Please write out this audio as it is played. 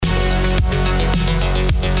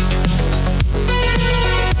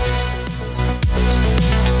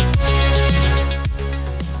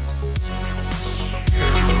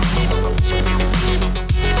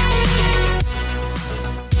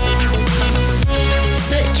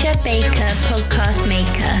Baker Podcast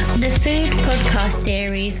Maker, the food podcast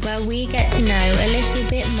series where we get to know a little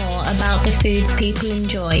bit more about the foods people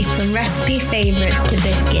enjoy, from recipe favourites to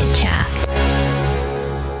biscuit chat.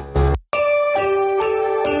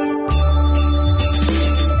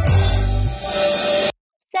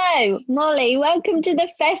 So, Molly, welcome to the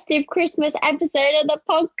festive Christmas episode of the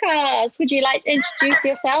podcast. Would you like to introduce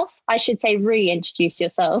yourself? I should say reintroduce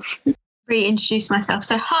yourself. Reintroduce myself.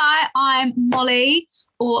 So, hi, I'm Molly,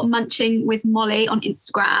 or Munching with Molly on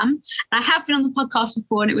Instagram. And I have been on the podcast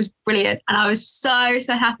before and it was brilliant. And I was so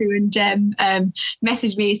happy when Jem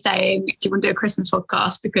messaged me saying, do you want to do a Christmas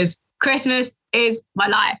podcast? Because Christmas is my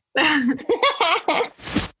life.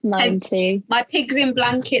 Mine too. My pigs in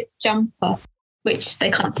blankets jumper, which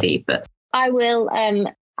they can't see, but I will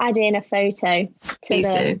add in a photo to Please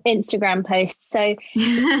the do. Instagram post. So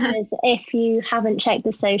if you haven't checked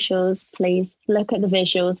the socials, please look at the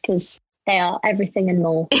visuals because they are everything and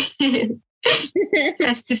more.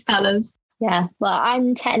 festive colours. Yeah, well,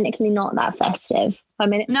 I'm technically not that festive. I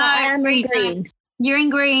mean, No, I am in green. green. You're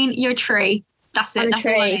in green, you're a tree. That's it. I'm a That's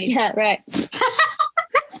all I tree. need. Yeah, right.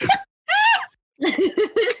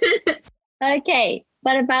 Okay,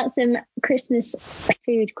 what about some Christmas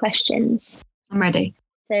food questions? I'm ready.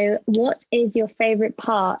 So what is your favourite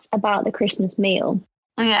part about the Christmas meal?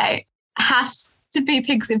 Okay. Has to be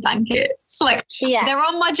pigs in blankets. Like, Yeah. they're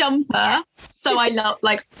on my jumper. So I love,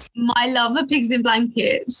 like, my love of pigs in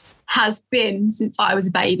blankets has been since I was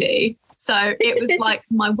a baby. So it was like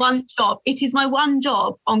my one job. It is my one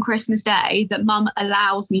job on Christmas Day that Mum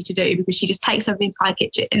allows me to do because she just takes over the entire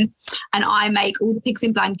kitchen and I make all the pigs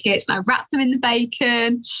in blankets and I wrap them in the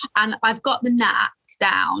bacon and I've got the knack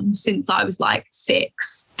down since I was like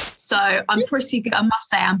 6. So I'm pretty good. I must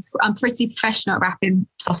say I'm pretty professional at wrapping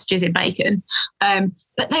sausages in bacon.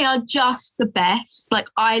 But they are just the best. Like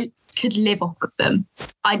I could live off of them.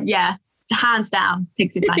 Hands down,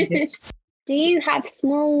 pigs in blankets. Do you have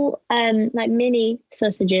small, like mini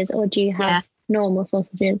sausages, or do you have normal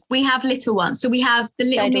sausages? We have little ones. So we have the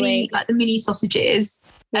little mini sausages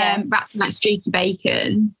wrapped in like streaky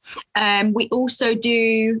bacon. We also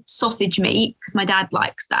do sausage meat because my dad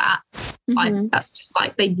likes that. That's just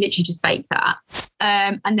like, they literally just bake that.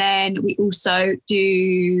 And then we also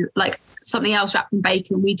do like something else wrapped in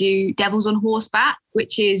bacon. We do devils on horseback,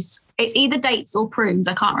 which is, it's either dates or prunes,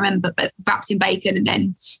 I can't remember, but wrapped in bacon and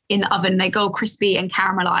then in the oven they go crispy and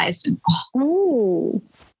caramelized. And,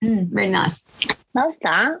 really nice. Love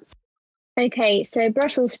that. Okay, so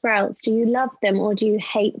Brussels sprouts, do you love them or do you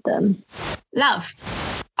hate them? Love.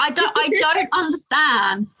 I don't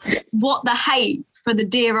understand what the hate for the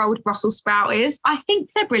dear old Brussels sprout is. I think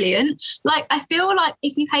they're brilliant. Like, I feel like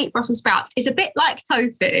if you hate Brussels sprouts, it's a bit like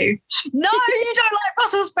tofu. No, you don't like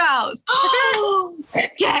Brussels sprouts.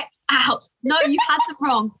 Get out. No, you've had them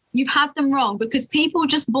wrong. You've had them wrong because people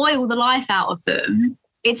just boil the life out of them.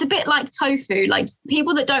 It's a bit like tofu. Like,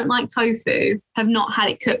 people that don't like tofu have not had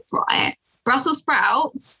it cooked right. Brussels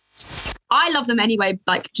sprouts, I love them anyway,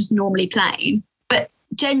 like just normally plain.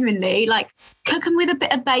 Genuinely, like, cook them with a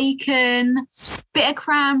bit of bacon, bit of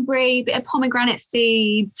cranberry, bit of pomegranate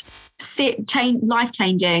seeds,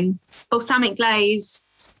 life-changing, balsamic glaze.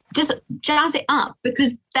 Just jazz it up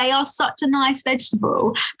because they are such a nice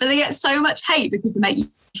vegetable, but they get so much hate because they make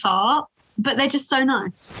you fart, but they're just so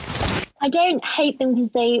nice. I don't hate them because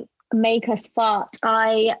they make us fart.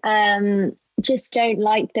 I just don't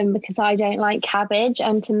like them because I don't like cabbage,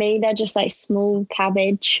 and to me they're just like small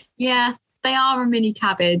cabbage. Yeah. They are a mini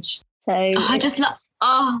cabbage. So I just love.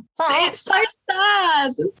 It's so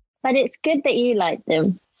sad. But it's good that you like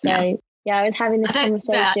them. So I was having this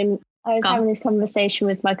conversation. Having this conversation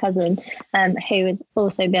with my cousin, who has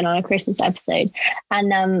also been on a Christmas episode,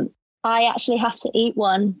 and I actually have to eat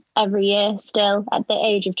one every year still at the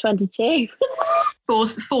age of 22.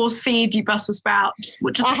 Force feed you Brussels sprout. Just I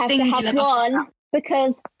a have singular to have one.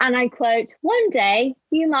 Because, and I quote, one day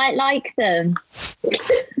you might like them.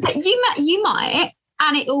 you might,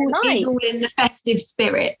 and it all is all in the festive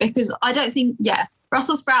spirit because I don't think,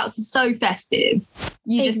 Brussels sprouts are so festive.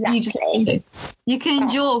 You just you can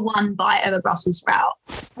endure one bite of a Brussels sprout.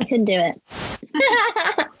 I can do it.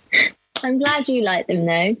 I'm glad you like them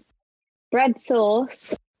though. Bread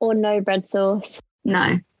sauce or no bread sauce?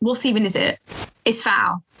 No. What even is it? It's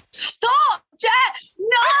foul. Stop, Jet!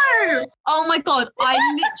 No! Oh my God.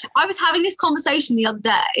 I was having this conversation the other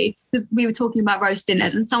day because we were talking about roast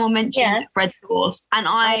dinners and someone mentioned bread sauce and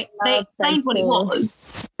they explained what it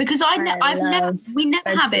was because we never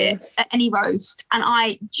have it at any roast and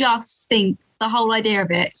I just think the whole idea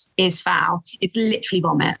of it is foul. It's literally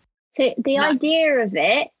vomit. So the idea of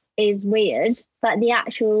it is weird, but the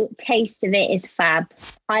actual taste of it is fab.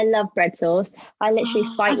 I love bread sauce. I literally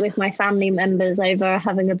fight with my family members over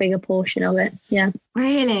having a bigger portion of it. Yeah.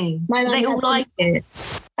 Really? Do they all like it?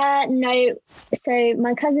 No. So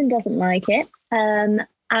my cousin doesn't like it.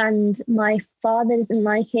 And my father doesn't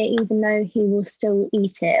like it, even though he will still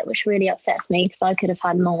eat it, which really upsets me because I could have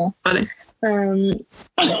had more. Funny.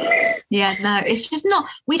 Yeah, no, it's just not.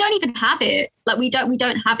 We don't even have it. Like we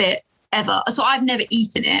don't have it ever. So I've never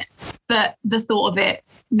eaten it, but the thought of it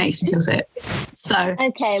makes me feel sick. So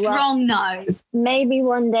okay, strong no. Maybe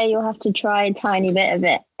one day you'll have to try a tiny bit of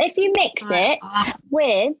it. If you mix it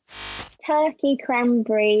with turkey,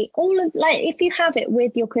 cranberry, all of like if you have it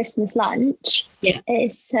with your Christmas lunch, it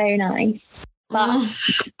is so nice. But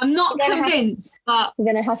I'm not convinced, but we're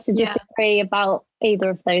gonna have to disagree about either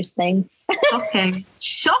of those things.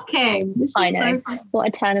 Shocking. This I is know. So funny. What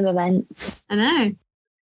a turn of events. I know.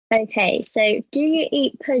 Okay, so do you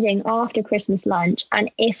eat pudding after Christmas lunch?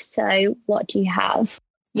 And if so, what do you have?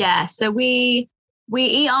 Yeah, so we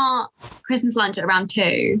eat our Christmas lunch at around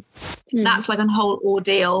 2. That's like a whole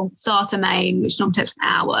ordeal. Starter main, which normally takes an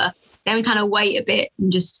hour. Then we kind of wait a bit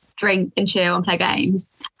and just drink and chill and play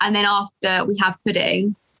games. And then after we have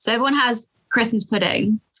pudding. So everyone has Christmas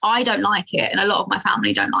pudding. I don't like it, and a lot of my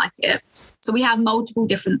family don't like it. So we have multiple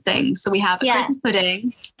different things. So we have Christmas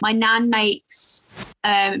pudding. My nan makes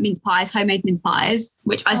mince pies, homemade mince pies,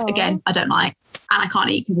 which I don't like, and I can't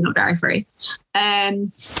eat because they're not dairy free.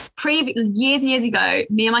 Years and years ago,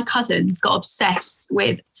 me and my cousins got obsessed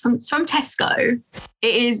with from Tesco.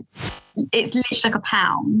 It's literally like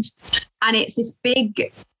 £1, and it's this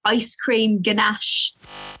big ice cream ganache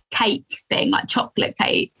cake thing, like chocolate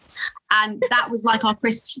cake. And that was like our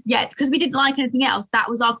because we didn't like anything else. That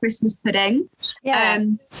was our Christmas pudding. Yeah.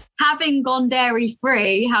 Having gone dairy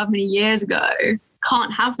free, how many years ago,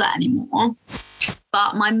 can't have that anymore.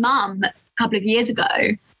 But my mum, a couple of years ago,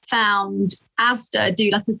 found Asda do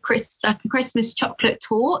like a Christmas chocolate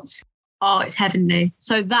torte. Oh, it's heavenly.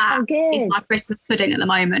 So that is my Christmas pudding at the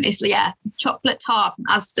moment. It's chocolate tart from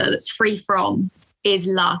Asda that's free from. Is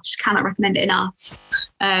lush. Cannot recommend it enough.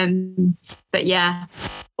 But yeah,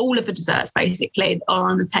 all of the desserts basically are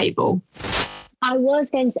on the table. I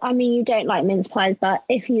was going to, I mean, you don't like mince pies, but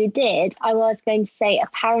if you did, I was going to say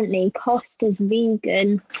apparently Costa's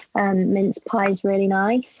vegan mince pie is really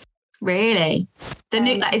nice. Really?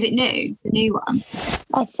 Is it new? The new one?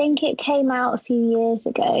 I think it came out a few years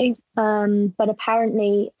ago. But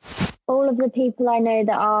apparently all of the people I know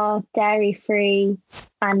that are dairy free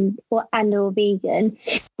and or vegan,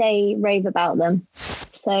 they rave about them.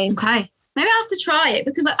 So okay. Maybe I have to try it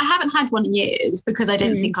because I haven't had one in years because I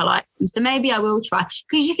didn't think I liked them. So maybe I will try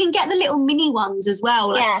because you can get the little mini ones as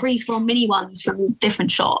well, like free-form mini ones from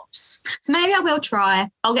different shops. So maybe I will try.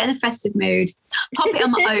 I'll get in a festive mood. Pop it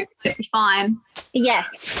on my oats. It'll be fine.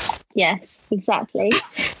 Yes, exactly.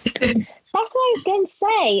 That's what I was going to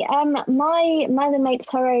say. My mother makes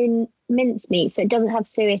her own mincemeat, so it doesn't have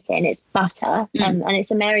suet in, it's butter, and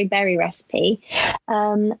it's a Mary Berry recipe.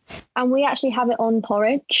 And we actually have it on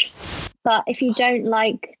porridge. But if you don't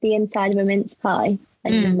like the inside of a mince pie,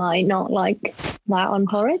 then you might not like that on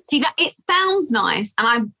porridge. See, it sounds nice,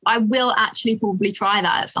 and I will actually probably try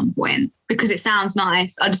that at some point because it sounds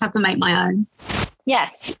nice. I just have to make my own.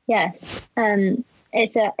 Yes. It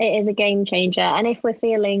is a game changer, and if we're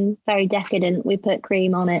feeling very decadent, we put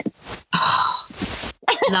cream on it.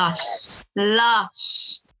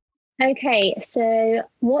 Lush. Okay, so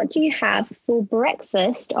what do you have for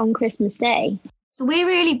breakfast on Christmas Day? We're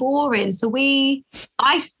really boring. So we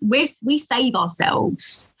save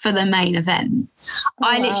ourselves for the main event.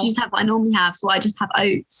 I literally just have what I normally have. So I just have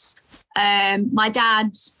oats. My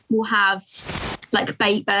dad will have like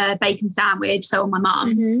bacon sandwich. So will my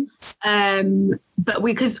mum. But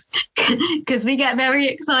because we get very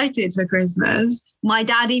excited for Christmas. My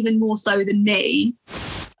dad even more so than me.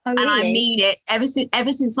 Oh, really? And I mean it. Ever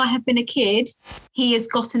since I have been a kid, he has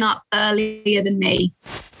gotten up earlier than me.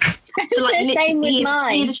 So like literally,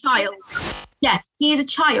 he is a child. Yeah, he is a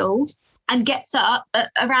child and gets up at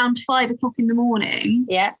around 5 o'clock in the morning.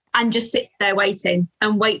 Yeah. And just sits there waiting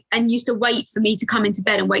and used to wait for me to come into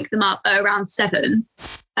bed and wake them up at around 7.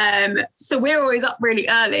 So we're always up really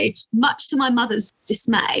early, much to my mother's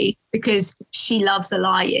dismay because she loves a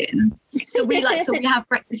lie-in. So we have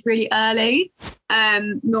breakfast really early.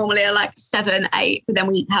 Normally at like 7, 8, but then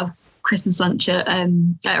we have Christmas lunch at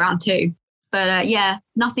around 2. But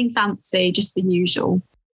nothing fancy, just the usual.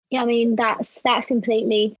 Yeah, I mean that's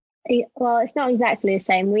completely. Well, it's not exactly the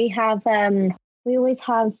same. We have we always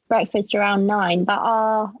have breakfast around 9, but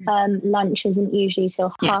our lunch isn't usually till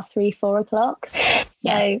 3:30, 4 o'clock.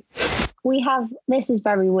 So we have, this is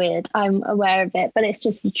very weird, I'm aware of it, but it's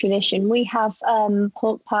just a tradition. We have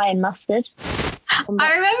pork pie and mustard. I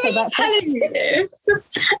remember you telling me this,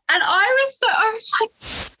 and I was like,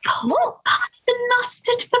 pork pies and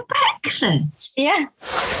mustard for breakfast? Yeah.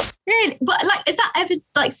 Really? But like, is that ever,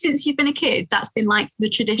 like, since you've been a kid, that's been like the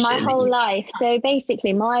tradition? My whole life. So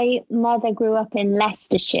basically, my mother grew up in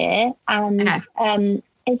Leicestershire, and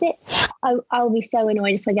is it? I'll be so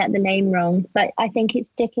annoyed if I get the name wrong, but I think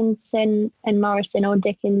it's Dickinson and Morrison, or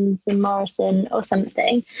Dickens and Morrison, or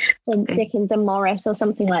something, or Dickens and Morris, or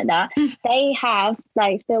something like that. They have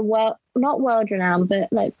like not world renowned, but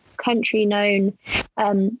like country known,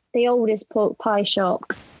 the oldest pork pie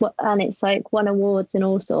shop, and it's like won awards and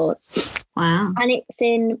all sorts. Wow. And it's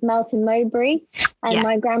in Melton Mowbray, and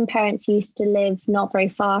my grandparents used to live not very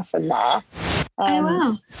far from there. Oh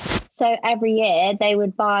wow. So every year they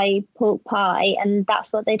would buy pork pie, and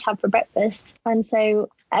that's what they'd have for breakfast. And so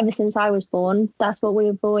ever since I was born, that's what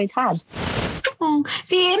we've always had. Oh,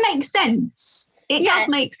 see, it makes sense. It does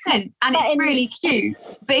make sense, and it's really cute.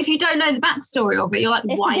 But if you don't know the backstory of it, you're like,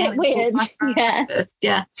 why? It's a bit weird.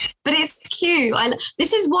 Yeah. But it's cute.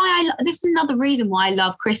 This is another reason why I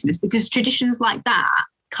love Christmas, because traditions like that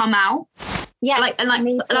come out. Yeah, like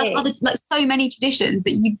so many traditions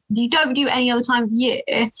that you don't do any other time of the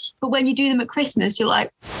year, but when you do them at Christmas, you're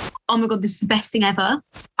like, oh my god, this is the best thing ever.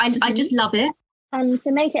 I just love it. And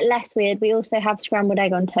to make it less weird, we also have scrambled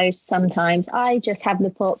egg on toast sometimes. I just have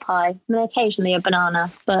the pork pie and occasionally a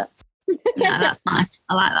banana, but yeah, that's nice.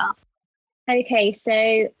 I like that. Okay,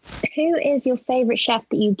 so who is your favourite chef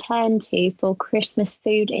that you turn to for Christmas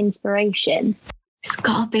food inspiration? It's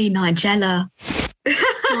gotta be Nigella.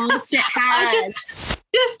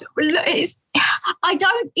 I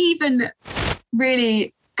don't even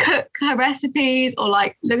really cook her recipes or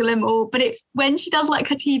like look at them all, but it's when she does like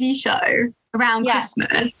her TV show around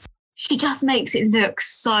Christmas, she just makes it look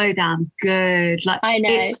so damn good. Like, I know,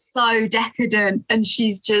 it's so decadent, and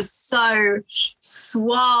she's just so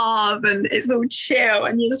suave, and it's all chill,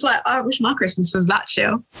 and you're just like, oh, I wish my Christmas was that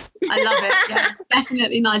chill. I love it. Yeah,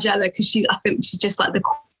 definitely Nigella, because I think she's just like the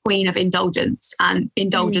queen of indulgence, and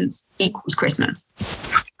indulgence equals Christmas.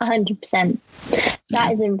 100%.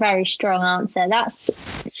 That is a very strong answer.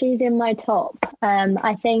 She's in my top. I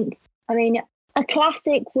mean, a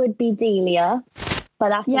classic would be Delia, but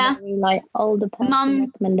that's a very like older person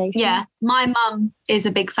recommendation. Yeah, my mum is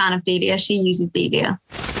a big fan of Delia. She uses Delia.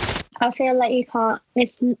 I feel like you can't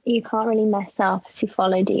really mess up if you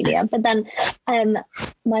follow Delia. But then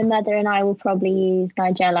my mother and I will probably use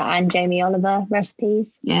Nigella and Jamie Oliver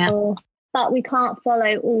recipes. Yeah. But we can't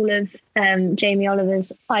follow all of Jamie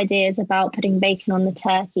Oliver's ideas about putting bacon on the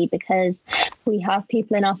turkey, because we have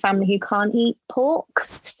people in our family who can't eat pork.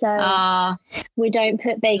 So we don't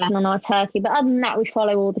put bacon on our turkey. But other than that, we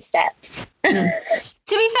follow all the steps. To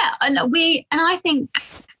be fair, and I think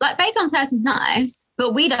like bacon on turkey is nice,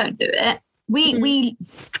 but we don't do it. We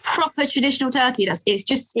proper traditional turkey. It's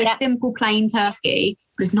just a simple plain turkey,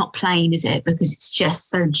 but it's not plain, is it? Because it's just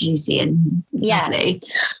so juicy and lovely.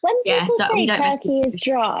 When people say turkey is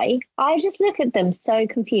dry, I just look at them so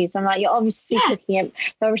confused. I'm like, you're obviously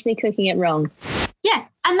cooking it wrong. Yeah,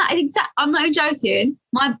 and that is I'm not even joking.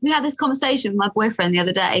 We had this conversation with my boyfriend the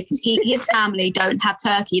other day, because his family don't have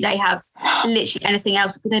turkey. They have literally anything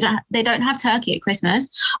else, but they don't have turkey at Christmas.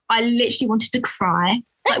 I literally wanted to cry.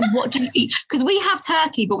 Like, what do you eat? Because we have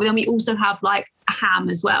turkey, but then we also have like a ham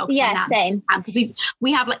as well. Yeah, same. Because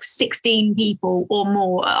we have like 16 people or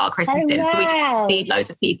more at our Christmas dinner, so we just feed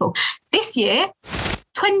loads of people. This year,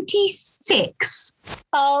 26.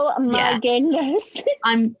 Oh my goodness.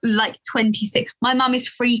 I'm like 26. My mum is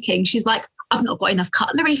freaking. She's like, I've not got enough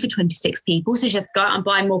cutlery for 26 people, so she has to go out and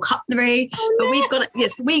buy more cutlery. But we've got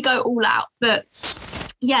we go all out. But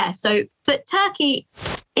yeah, but turkey,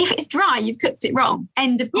 if it's dry, you've cooked it wrong.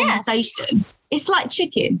 End of conversation. Yeah. It's like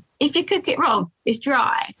chicken. If you cook it wrong, it's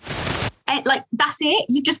dry. And like, that's it.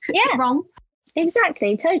 You've just cooked it wrong.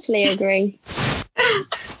 Exactly. Totally agree.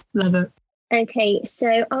 Love it. Okay,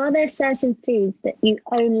 so are there certain foods that you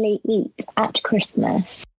only eat at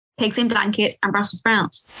Christmas? Pigs in blankets and Brussels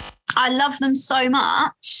sprouts. I love them so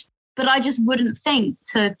much, but I just wouldn't think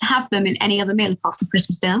to have them in any other meal apart from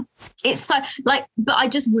Christmas dinner. It's so like, but I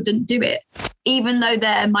just wouldn't do it, even though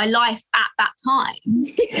they're my life at that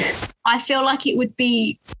time. I feel like it would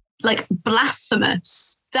be like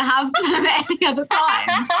blasphemous to have them at any other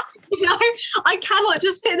time. You know, I cannot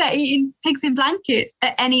just sit there eating pigs in blankets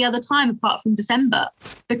at any other time apart from December,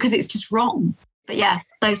 because it's just wrong. But yeah,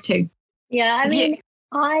 those two. Yeah, I mean,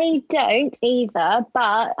 I don't either,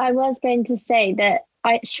 but I was going to say that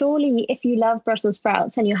surely if you love Brussels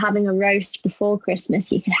sprouts and you're having a roast before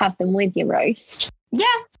Christmas, you could have them with your roast. Yeah.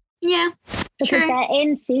 Because true. they're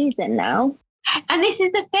in season now. And this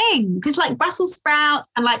is the thing, because like Brussels sprouts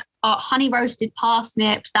and like honey roasted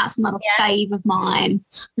parsnips, that's another fave of mine.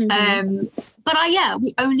 Mm-hmm. But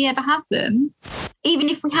we only ever have them. Even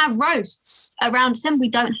if we have roasts around December, we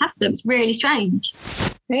don't have them. It's really strange.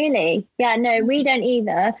 Really? Yeah, no, we don't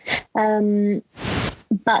either.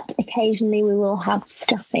 But occasionally we will have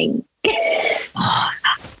stuffing.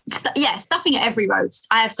 Stuffing at every roast.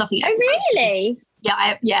 I have stuffing at every roast. Really?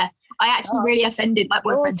 I actually really offended my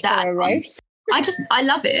boyfriend's dad. A roast. I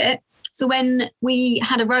love it. So when we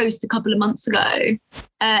had a roast a couple of months ago,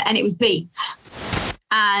 and it was beef,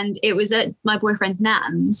 and it was at my boyfriend's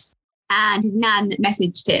nan's, and his nan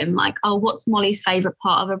messaged him like, "Oh, what's Molly's favourite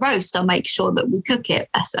part of a roast? I'll make sure that we cook it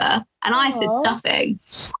better." And I said stuffing.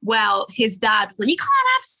 Well, his dad was like, "You can't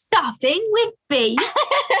have stuffing with beef."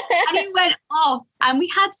 And he went off, and we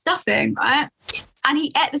had stuffing, right? And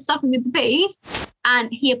he ate the stuffing with the beef,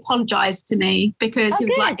 and he apologised to me because he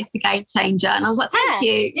was like, "It's a game changer." And I was like, "Thank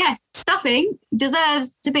you. Yes, stuffing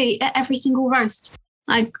deserves to be at every single roast."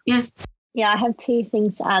 Yeah, I have two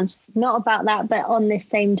things to add. Not about that, but on this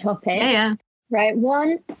same topic. Yeah. Right.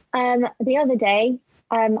 One, the other day,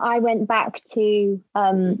 I went back to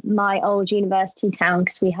my old university town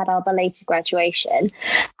because we had our belated graduation.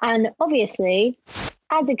 And obviously,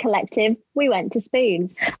 as a collective, we went to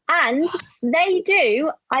Spoons. And they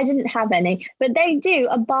do, I didn't have any, but they do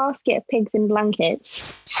a basket of pigs in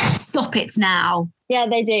blankets. Stop it now. Yeah,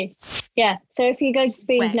 they do. Yeah. So if you go to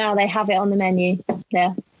Spoons now, they have it on the menu.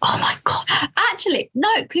 Yeah. Oh my God. Actually, no,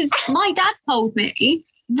 because my dad told me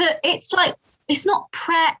that it's like, it's not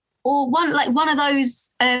Pret or one of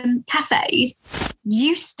those cafes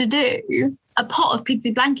used to do a pot of pigs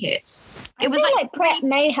in blankets. It was like Pret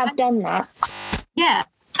may have done that. Yeah.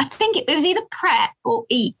 I think it was either Pret or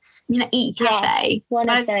Eat, Eat Cafe. One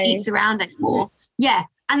of those. Eat's around anymore. Yeah.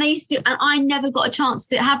 And they used to, and I never got a chance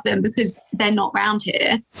to have them because they're not around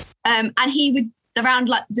here. And he would, around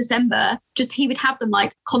like December, he would have them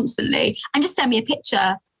like constantly and just send me a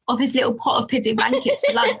picture of his little pot of pigs in blankets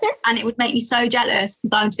for lunch. And it would make me so jealous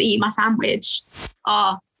because I would just eat my sandwich.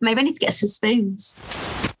 Maybe I need to get some Spoons.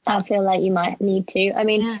 I feel like you might need to. I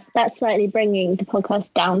mean, that's slightly bringing the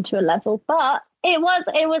podcast down to a level, but it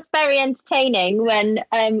was very entertaining when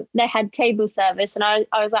they had table service, and I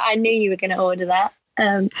was like, I knew you were going to order that.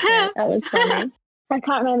 So that was funny. I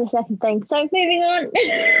can't remember the second thing. So moving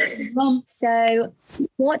on. So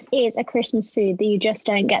what is a Christmas food that you just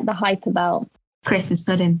don't get the hype about? Christmas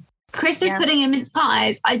pudding. Christmas pudding and mince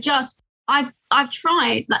pies. I've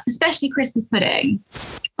tried, like, especially Christmas pudding.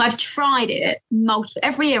 I've tried it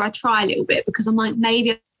every year. I try a little bit because I'm like,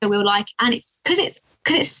 maybe I will like it. And it's because it's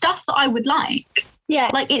stuff that I would like. Yeah.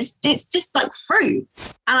 Like it's just like fruit,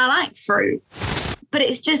 and I like fruit, but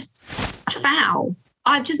it's just foul.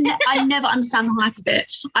 I never understand the hype of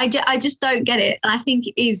it. I just don't get it. And I think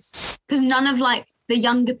it is because none of like the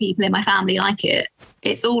younger people in my family like it.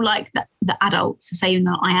 It's all like the adults. So even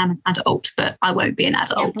though I am an adult, but I won't be an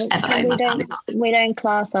adult ever in my family. We don't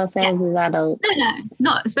class ourselves as adults. No,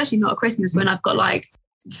 not especially not at Christmas when I've got like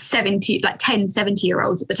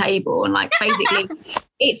 70-year-olds at the table, and like basically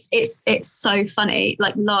it's so funny.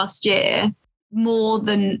 Like last year, more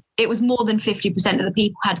than 50% of the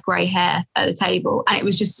people had grey hair at the table, and it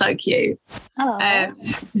was just so cute.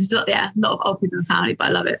 There's a lot of old people in the family, but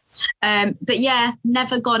I love it. But yeah,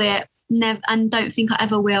 never got it, and don't think I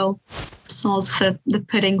ever will. Soz for the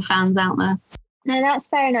pudding fans out there. No, that's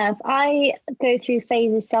fair enough. I go through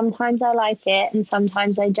phases. Sometimes I like it and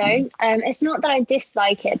sometimes I don't. It's not that I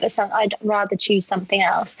dislike it, but I'd rather choose something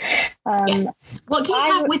else. Yes. What do you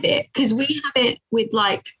have with it? Because we have it with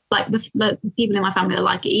like the people in my family that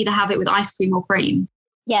like it either have it with ice cream or cream.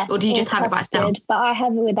 Yeah. Or do you just have it by itself? But I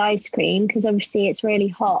have it with ice cream because obviously it's really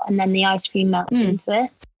hot and then the ice cream melts into it.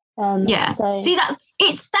 See,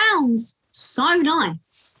 it sounds so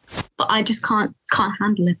nice, but I just can't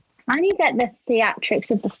handle it. And you get the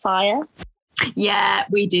theatrics of the fire. Yeah,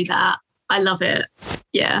 we do that. I love it.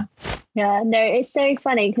 Yeah. Yeah, no, it's so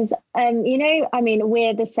funny because,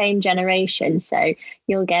 we're the same generation, so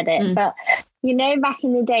you'll get it. But, back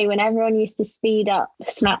in the day when everyone used to speed up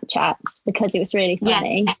Snapchats because it was really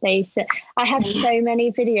funny. Yes. I have so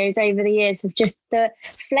many videos over the years of just the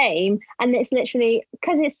flame, and it's literally,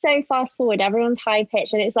 because it's so fast forward, everyone's high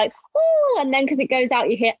pitched and it's like, oh, and then because it goes out,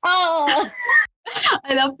 you hear, oh.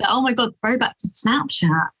 I love that. Oh my God, throwback to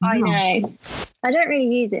Snapchat. I know. I don't really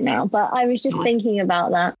use it now, but I was just thinking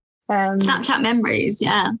about that. Snapchat memories,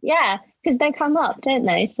 yeah. Yeah, Because they come up, don't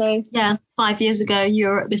they? So yeah, 5 years ago you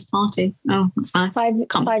were at this party. Oh, that's nice.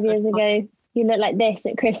 5 years ago you look like this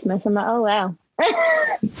at Christmas. I'm like, oh wow.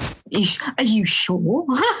 Are you sure?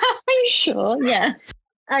 I'm sure, yeah.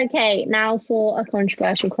 Okay, now for a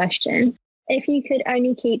controversial question. If you could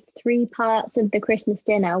only keep 3 parts of the Christmas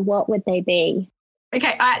dinner, what would they be?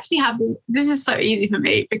 Okay, I actually have this. This is so easy for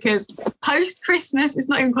me because post-Christmas, it's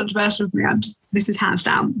not even controversial for me. This is hands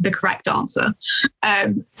down the correct answer.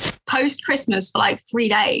 Post-Christmas for like 3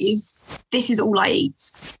 days, this is all I eat.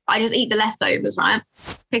 I just eat the leftovers, right?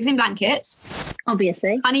 Pigs in blankets.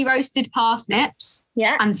 Obviously. Honey roasted parsnips.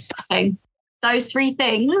 Yeah. And stuffing. Those 3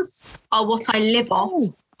 things are what I live off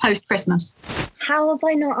post-Christmas. How have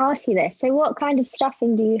I not asked you this? So what kind of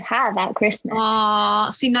stuffing do you have at Christmas? Oh,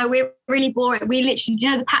 see, no, we're really boring. We literally,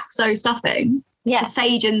 the Paxo stuffing? Yeah. The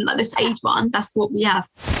sage and like the sage one, that's what we have.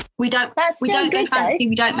 We don't go fancy.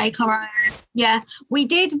 We don't make our own. Yeah. We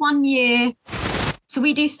did one year. So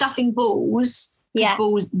we do stuffing balls. Yeah.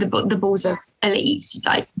 The balls are elite,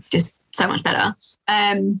 like just so much better.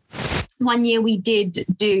 One year we did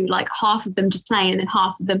do like half of them just plain and then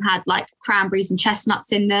half of them had like cranberries and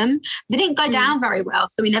chestnuts in them. They didn't go down very well,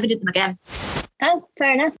 so we never did them again. Oh,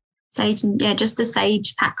 fair enough. Sage and just the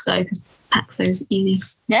sage Paxo, because Paxo's easy.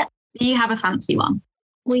 Yeah. Do you have a fancy one?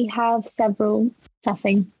 We have several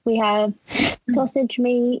stuffing. We have sausage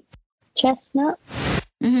meat, chestnut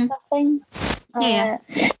stuffing,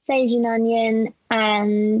 sage and onion,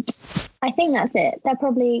 and I think that's it. There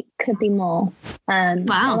probably could be more.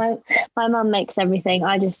 Wow. My mum makes everything.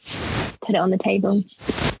 I just put it on the table.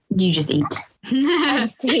 You just eat. I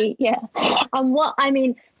just eat, yeah.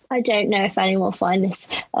 And I don't know if anyone will find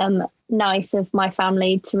this nice of my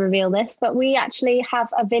family to reveal this, but we actually have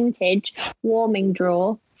a vintage warming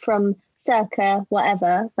drawer from circa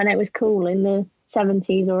whatever, when it was cool in the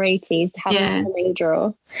 70s or 80s to have a warming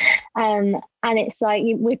drawer. And it's like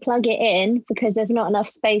we plug it in because there's not enough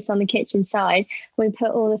space on the kitchen side. We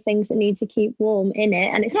put all the things that need to keep warm in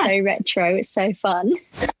it, and it's so retro. It's so fun.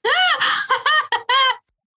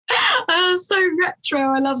 So retro.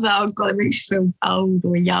 I love that. Oh God, it makes you feel old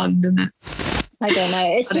or young, doesn't it? I don't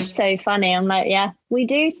know. It's just so funny. I'm like, yeah, we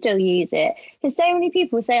do still use it. Because so many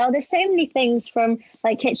people say, oh, there's so many things from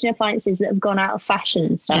like kitchen appliances that have gone out of fashion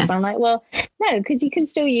and stuff. Yeah. I'm like, well, no, because you can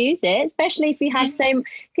still use it, especially if you have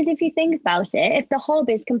because if you think about it, if the hob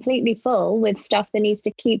is completely full with stuff that needs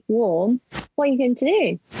to keep warm, what are you going to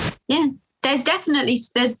do? Yeah. There's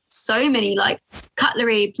so many like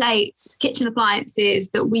cutlery, plates, kitchen appliances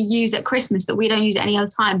that we use at Christmas that we don't use at any other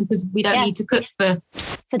time because we don't need to cook for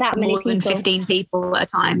that many more than 15 people at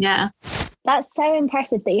a time. Yeah. That's so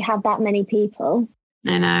impressive that you have that many people.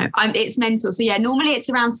 I know. It's mental. So yeah, normally it's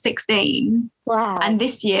around 16. Wow. And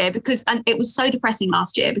this year, and it was so depressing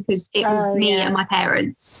last year because it was me and my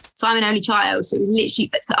parents. So I'm an only child. So it was literally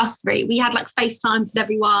for us 3. We had like FaceTimes with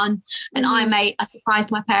everyone. And I surprised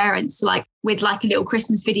my parents like with like a little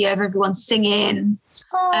Christmas video of everyone singing.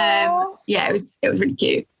 It was really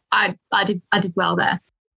cute. I did well there.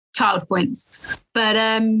 Child points. But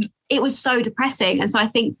it was so depressing. And so I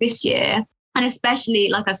think this year, and especially,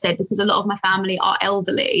 like I've said, because a lot of my family are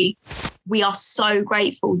elderly, we are so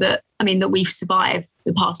grateful that we've survived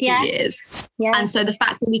the past 2 years. Yeah. And so the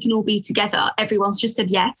fact that we can all be together, everyone's just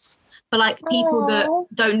said yes. But like people that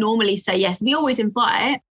don't normally say yes, we always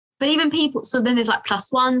invite. But even people, so then there's like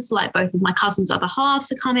plus ones, so like both of my cousins' other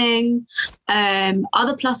halves are coming.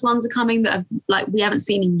 Other plus ones are coming that we haven't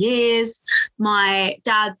seen in years. My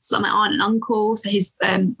dad's, like my aunt and uncle, so his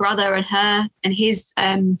brother and her and his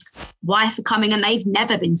wife are coming, and they've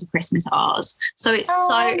never been to Christmas at ours. So it's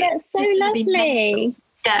that's so lovely.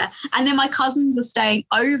 Yeah. And then my cousins are staying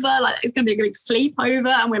over, like it's going to be a big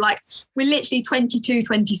sleepover. And we're literally 22,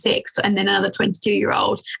 26, and then another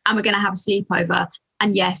 22-year-old, and we're going to have a sleepover.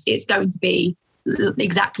 And yes, it's going to be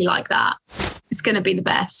exactly like that. It's going to be the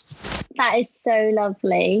best. That is so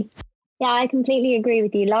lovely. Yeah, I completely agree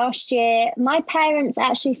with you. Last year, my parents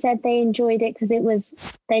actually said they enjoyed it because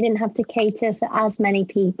they didn't have to cater for as many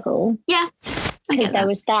people. Yeah. Because there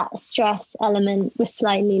was that stress element was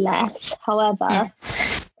slightly less. However,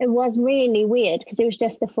 it was really weird because it was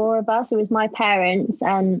just the 4 of us. It was my parents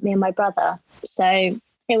and me and my brother. So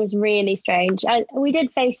it was really strange. We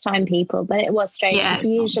did FaceTime people, but it was strange. Yeah,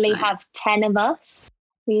 we usually have 10 of us.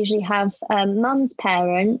 We usually have mum's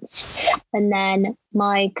parents and then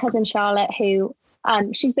my cousin Charlotte, who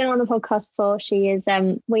she's been on the podcast before. She is,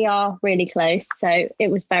 we are really close. So it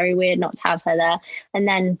was very weird not to have her there. And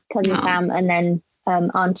then cousin Sam and then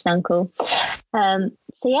aunt and uncle.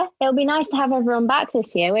 So yeah, it'll be nice to have everyone back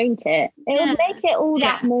this year, won't it? It'll make it all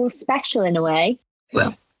that more special in a way.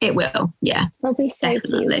 Well, It will, yeah. It'll be so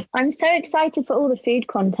definitely cute. I'm so excited for all the food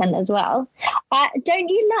content as well. Don't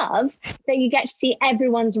you love that you get to see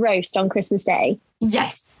everyone's roast on Christmas Day?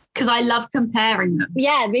 Yes, because I love comparing them.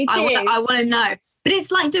 Yeah, me too. I want to know. But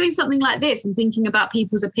it's like doing something like this and thinking about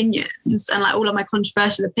people's opinions and like all of my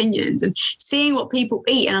controversial opinions and seeing what people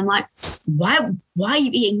eat. And I'm like, why are you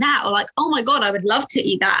eating that? Or like, oh my God, I would love to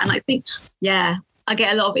eat that. And I think, yeah, I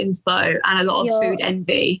get a lot of inspo and a lot of food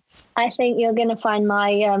envy. I think you're going to find my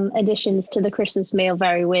additions to the Christmas meal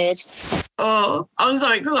very weird. Oh, I'm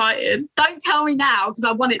so excited. Don't tell me now because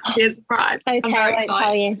I want it to be a surprise. Okay,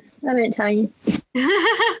 I won't tell you.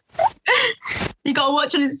 You got to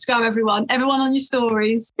watch on Instagram, everyone. Everyone on your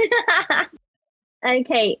stories.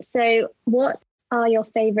 Okay, so what are your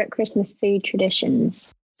favourite Christmas food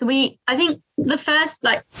traditions? So I think the first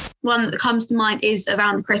one that comes to mind is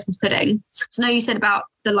around the Christmas pudding. So I know you said about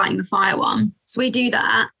the lighting the fire one. So we do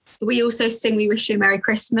that. But we also sing We Wish You a Merry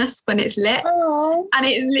Christmas when it's lit. Aww. And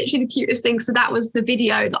it is literally the cutest thing. So that was the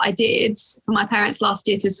video that I did for my parents last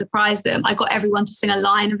year to surprise them. I got everyone to sing a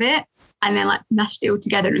line of it and then mashed it all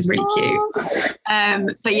together. It was really cute.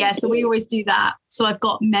 But yeah, so we always do that. So I've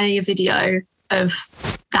got many a video of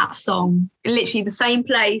that song. Literally the same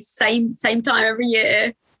place, same time every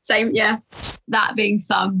year. Same, yeah, that being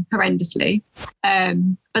sung horrendously.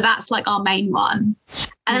 But that's our main one.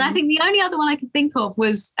 And then I think the only other one I could think of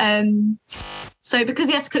was, so because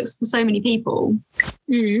you have to cook for so many people,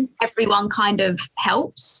 everyone kind of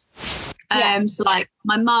helps. So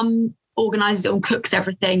my mum organises it and cooks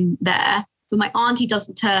everything there, but my auntie does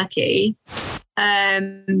the turkey.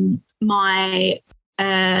 My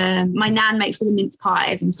nan makes all the mince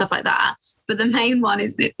pies and stuff like that. But the main one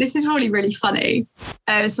is, this is really, really funny.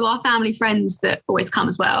 So our family friends that always come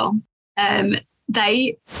as well,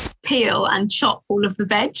 they peel and chop all of the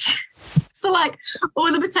veg. So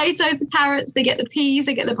all the potatoes, the carrots, they get the peas,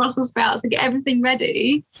 they get the Brussels sprouts, they get everything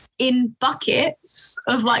ready in buckets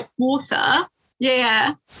of water.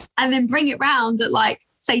 Yeah. And then bring it round at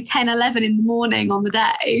say 10, 11 in the morning on the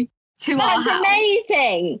day. To our house. That's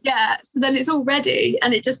amazing. Yeah. So then it's all ready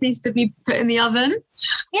and it just needs to be put in the oven.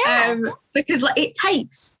 Yeah. Because it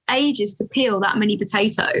takes ages to peel that many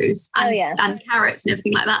potatoes and carrots and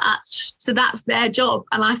everything like that. So that's their job.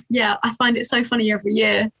 And I find it so funny every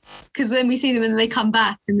year because then we see them and they come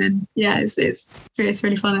back and then, it's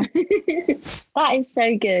really funny. That is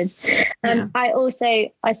so good.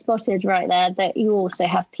 I spotted right there that you also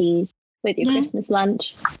have peas with your Christmas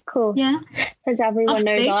lunch. Cool. Yeah. Because everyone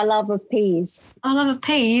knows our love of peas. Our love of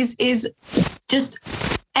peas is just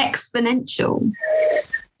exponential.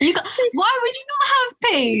 Why would you not have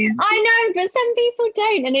peas? I know, but some people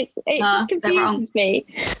don't, and it just confuses me.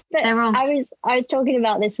 But they're wrong. I was talking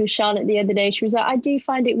about this with Charlotte the other day. She was like, I do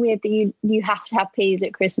find it weird that you have to have peas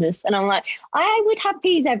at Christmas. And I'm like, I would have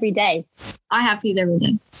peas every day. I have peas every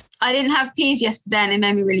day. I didn't have peas yesterday and it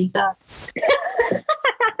made me really sad.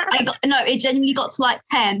 It genuinely got to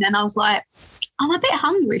 10 and I was like, I'm a bit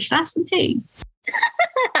hungry. Should I have some peas?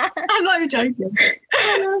 I'm not even joking.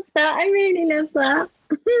 I love that. I really love that.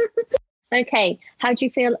 Okay. How do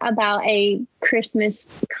you feel about a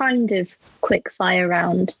Christmas kind of quick fire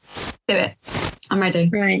round? Do it. I'm ready.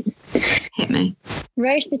 Right. Hit me.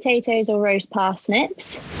 Roast potatoes or roast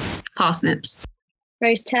parsnips? Parsnips.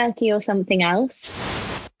 Roast turkey or something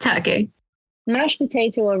else? Turkey. Mashed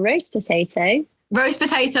potato or roast potato? Roast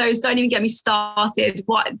potatoes, don't even get me started.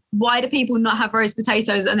 Why do people not have roast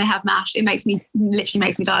potatoes and they have mash? It literally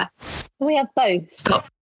makes me die. We have both. Stop.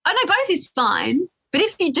 Oh no, both is fine. But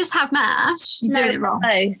if you just have mash, you're doing it wrong.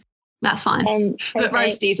 Both. That's fine. But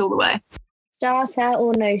roasties all the way. Starter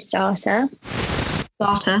or no starter?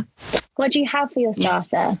 Starter. What do you have for your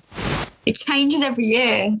starter? It changes every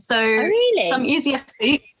year. So really? Some years we have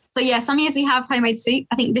soup. So some years we have homemade soup.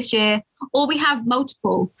 I think this year, or we have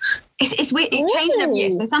multiple. It's weird. It changes every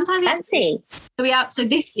year. So sometimes So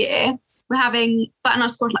this year we're having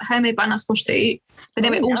butternut squash, homemade butternut squash soup. But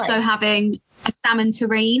then we're also having a salmon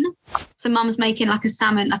terrine. So Mum's making a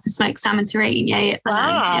smoked salmon terrine. Yeah.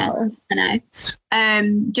 Wow. I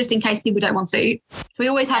know. Just in case people don't want soup. So we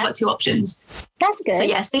always have 2 options. That's good. So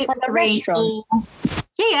soup, terrine,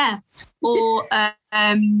 or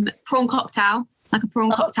prawn cocktail. Like a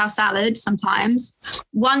prawn cocktail salad sometimes.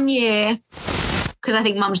 One year, because I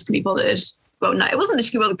think Mum just couldn't be bothered. Well, no, it wasn't that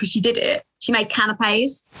she couldn't be bothered because she did it. She made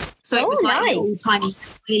canapes. So it was little tiny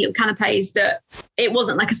little canapes that it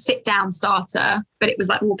wasn't a sit down starter, but it was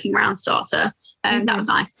walking around starter. That was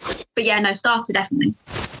nice. But starter definitely.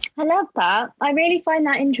 I love that. I really find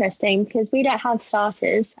that interesting because we don't have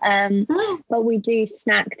starters, but we do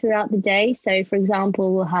snack throughout the day. So, for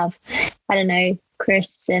example, we'll have,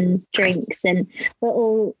 crisps and drinks, and we're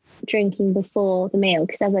all drinking before the meal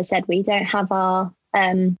because, as I said, we don't have our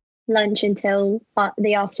lunch until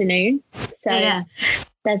the afternoon. So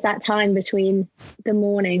there's that time between the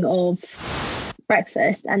morning of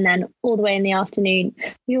breakfast and then all the way in the afternoon.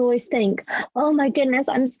 You always think, oh my goodness,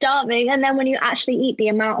 I'm starving, and then when you actually eat the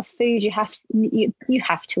amount of food you have to eat,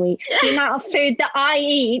 the amount of food that I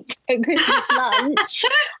eat at Christmas lunch,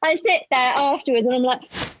 I sit there afterwards and I'm like,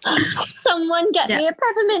 someone get me a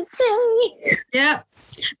peppermint tea. Yeah.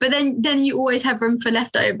 But then you always have room for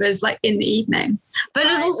leftovers like in the evening. But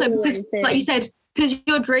it's also because, like you said, because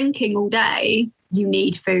you're drinking all day, you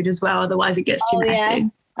need food as well, otherwise it gets too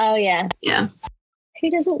messy. Oh yeah. Yeah. Who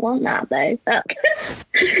doesn't want that though?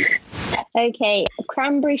 Okay,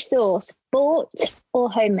 cranberry sauce, bought or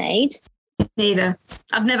homemade? Neither.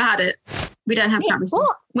 I've never had it. We don't have cranberry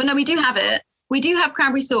sauce. Well, no, we do have it. We do have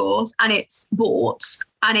cranberry sauce, and it's bought,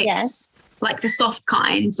 and it's like the soft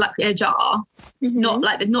kind, like in a jar. Not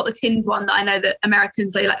the tinned one that I know that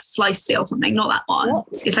Americans, they like slice it or something. Not that one. What?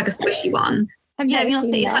 It's like a squishy one. Yeah, you know,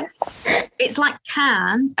 see, it's like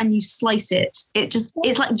canned and you slice it.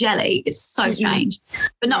 It's like jelly. It's so strange.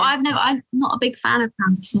 But no, I'm not a big fan of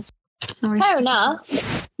cranberry sauce. Sorry. Fair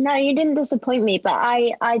enough. No, you didn't disappoint me, but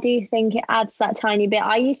I do think it adds that tiny bit.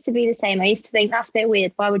 I used to be the same. I used to think that's a bit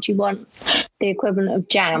weird. Why would you want the equivalent of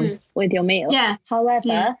jam with your meal? Yeah.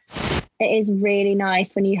 However, it is really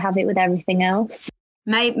nice when you have it with everything else.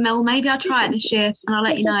 Maybe I'll try it this year and I'll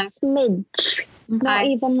let you know. A smidge. Okay. Not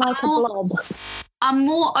even like a blob. I'm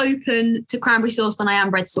more open to cranberry sauce than I am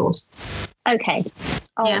red sauce. Okay.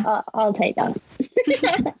 I'll take that.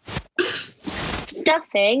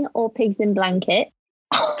 Stuffing or pigs in blanket?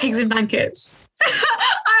 Pigs in blankets. I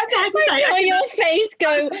had to hesitate. Oh, your face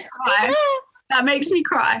go. That makes me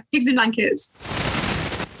cry. Pigs in blankets.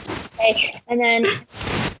 Okay. And then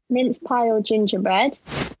mince pie or gingerbread?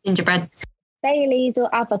 Gingerbread. Baileys or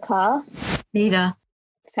Avoca? Neither.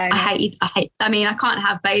 I can't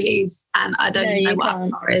have Baileys, and I don't even know what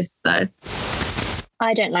Avoca is, so.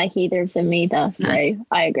 I don't like either of them either, so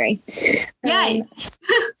I agree. Yay!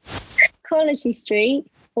 Quality Street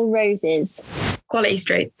or Roses? Quality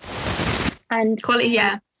Street. And quality,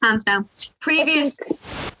 hands down. Previous.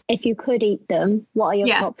 If you could eat them, what are your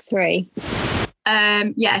top three?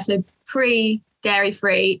 So pre-dairy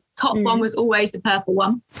free. Top one was always the purple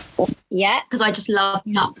one. Yeah. Because I just love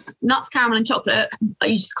nuts, caramel and chocolate. But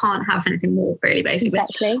you just can't have anything more, really, basically.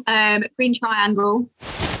 Exactly. Green triangle.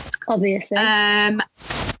 Obviously. And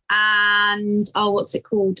what's it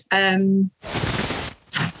called? The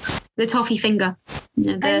toffee finger.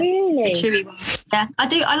 The chewy one. Yeah, I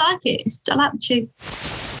do. I like it. I like the chew.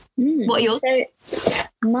 What are yours? So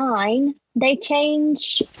mine, they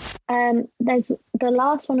change. There's the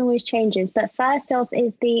last one always changes, but first off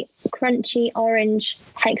is the crunchy orange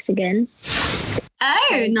hexagon.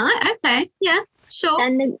 Oh, nice. Okay, yeah, sure.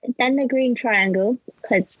 Then the green triangle,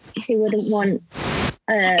 because who wouldn't want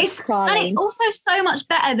and it's also so much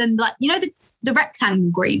better than the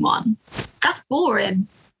rectangle green one. That's boring.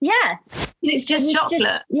 Yeah, it's just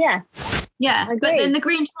chocolate. Yeah, but then the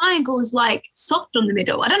green triangle is like soft on the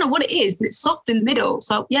middle. I don't know what it is, but it's soft in the middle.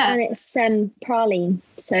 So yeah, and it's praline.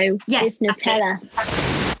 So it's Nutella.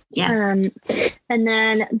 Yeah. And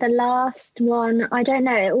then the last one, I don't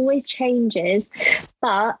know. It always changes,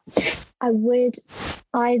 but I would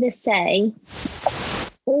either say,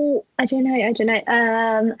 I don't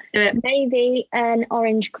know. Maybe an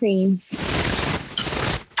orange cream.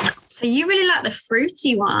 So you really like the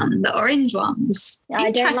fruity one, the orange ones. I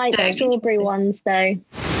don't like the strawberry ones though.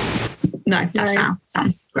 No, that's fine.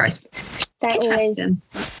 Sounds gross. They're interesting.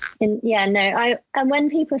 And when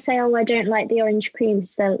people say, "Oh, I don't like the orange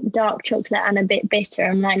creams, they're dark chocolate and a bit bitter,"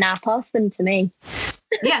 I'm like, "Nah, pass them to me."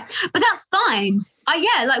 Yeah, but that's fine.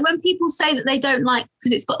 Like when people say that they don't like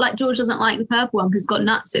because it's got George doesn't like the purple one because it's got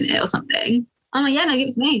nuts in it or something. I'm like, give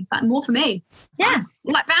it to me. Like more for me. Yeah,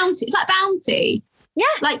 like Bounty. It's like Bounty. Yeah.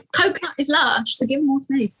 Like coconut is lush, so give them all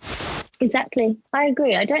to me. Exactly. I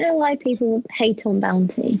agree. I don't know why people hate on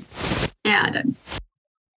Bounty. Yeah, I don't.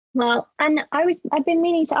 Well, and I've been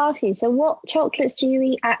meaning to ask you, so what chocolates do you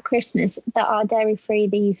eat at Christmas that are dairy-free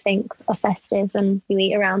that you think are festive and you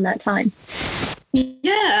eat around that time?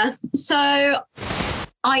 Yeah. So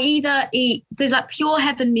I either eat, there's Pure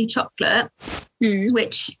Heavenly chocolate,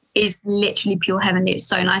 which is literally pure heavenly. It's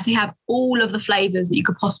so nice. They have all of the flavours that you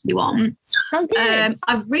could possibly want. How good.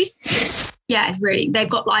 It's really, they've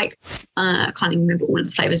got I can't even remember all of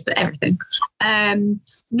the flavours, but everything.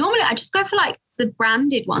 Normally I just go for the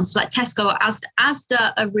branded ones, so Tesco or Asda.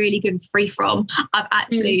 Asda are really good free from. I've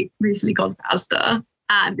actually recently gone for Asda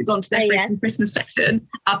and gone to their free from Christmas section.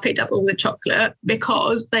 I picked up all the chocolate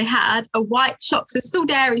because they had a white chocolate, it's still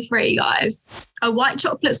dairy free, guys, a white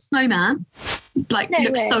chocolate snowman,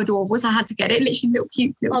 looked so adorable, so I had to get it, literally little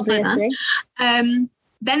cute little snowman.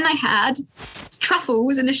 Then they had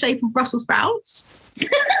truffles in the shape of Brussels sprouts.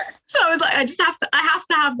 So I was like, I have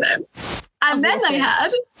to have them. And then they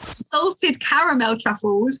had salted caramel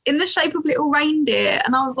truffles in the shape of little reindeer.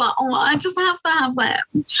 And I was like, oh, I just have to have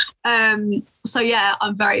them. So yeah,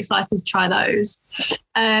 I'm very excited to try those.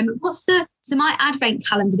 So my advent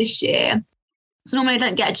calendar this year. So normally I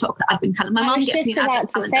don't get a chocolate advent calendar. My mum gets me an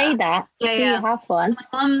advent calendar. Say that. Yeah. You have one.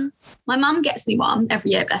 My mum gets me one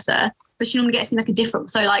every year, bless her. But she normally gets me like a different.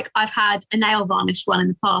 So like I've had a nail varnish one in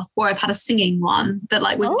the past, or I've had a singing one that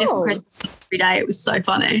like was a different Christmas every day. It was so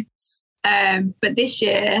funny. But this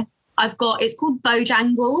year it's called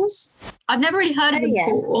Bojangles. I've never really heard of them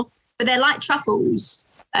before, but they're like truffles.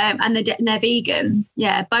 And they're vegan.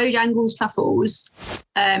 Yeah, Bojangles truffles.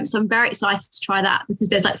 So I'm very excited to try that because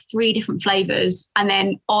there's like 3 different flavours. And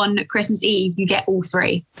then on Christmas Eve, you get all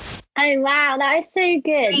 3. Oh, wow. That is so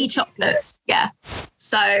good. 3 chocolates. Yeah.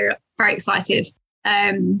 So very excited.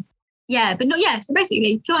 So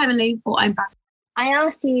basically Pure Heavenly or Own Brand. I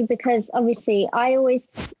asked you because obviously I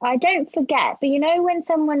don't forget, but you know, when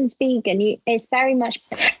someone's vegan,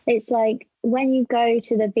 it's like when you go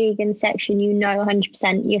to the vegan section, you know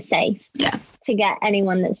 100% you're safe to get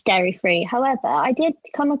anyone that's dairy free. However, I did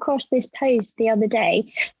come across this post the other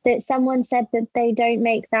day that someone said that they don't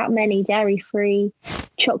make that many dairy free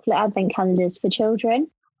chocolate advent calendars for children.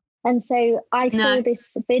 And so I saw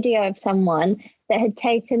this video of someone that had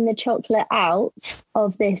taken the chocolate out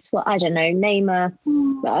of this, name a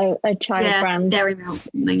child brand. Dairy Milk,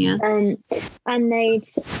 something, and they'd,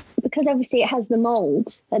 because obviously it has the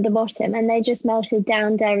mould at the bottom, and they just melted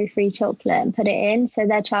down dairy-free chocolate and put it in so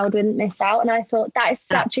their child wouldn't miss out. And I thought that is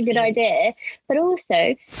such a good idea. But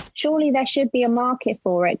also, surely there should be a market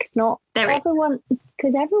for it, because everyone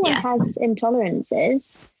has intolerances.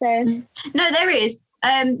 So no, there is.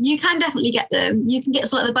 You can definitely get them. You can get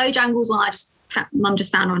the Bojangles one. Mum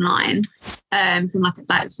just found online from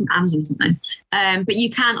like some Amazon or something. But you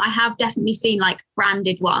can. I have definitely seen like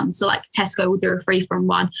branded ones. So like Tesco will do a free from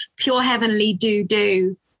one. Pure Heavenly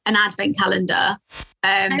do an advent calendar,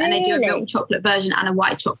 and they do a milk chocolate version and a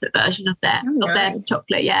white chocolate version of their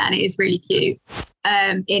chocolate. Yeah, and it is really cute.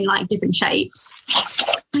 In like different shapes.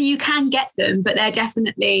 You can get them, but they're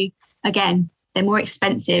definitely they're more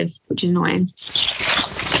expensive, which is annoying.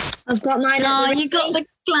 I've got mine. Oh, you got the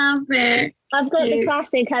classic. I've got the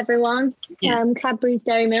classic, everyone. Cadbury's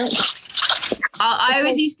Dairy Milk. I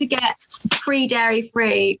always used to get dairy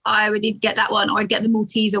free. I would either get that one or I'd get the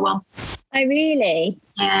Malteser one. Oh, really?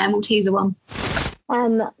 Yeah, Malteser one.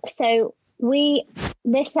 So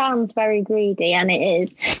this sounds very greedy, and it is.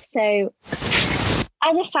 So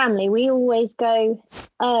as a family, we always go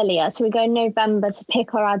earlier. So we go in November to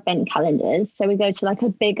pick our advent calendars. So we go to like a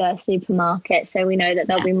bigger supermarket, so we know that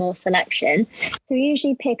there'll be more selection. So we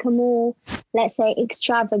usually pick a more, let's say,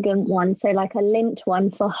 extravagant one. So like a Lindt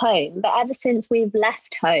one for home. But ever since we've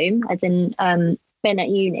left home, as in been at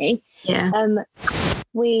uni,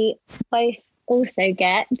 we both also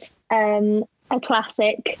get a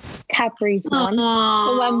classic Cadbury's one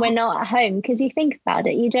for when we're not at home. Because you think about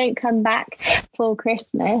it, you don't come back for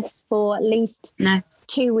Christmas for at least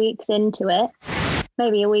 2 weeks into it,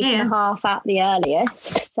 maybe a week and a half at the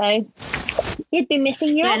earliest. So you'd be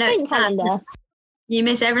missing your advent calendar. You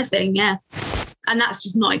miss everything, and that's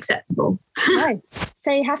just not acceptable. No,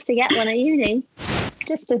 so you have to get one at uni. It's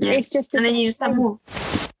just, and then you just have more.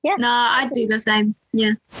 Yeah. No, I'd do the same.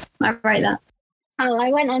 Yeah, I write that. Oh,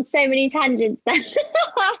 I went on so many tangents then.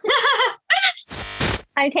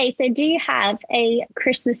 Okay, so do you have a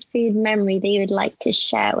Christmas food memory that you would like to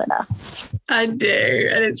share with us? I do,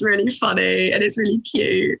 and it's really funny and it's really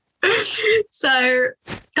cute. So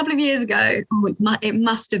a couple of years ago, it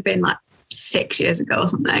must have been like 6 years ago or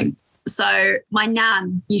something. So my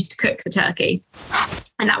nan used to cook the turkey,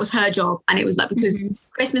 and that was her job. And it was like, because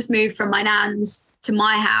Christmas moved from my nan's to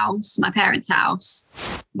my house, my parents' house,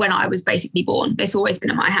 when I was basically born. It's always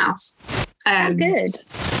been at my house. Good.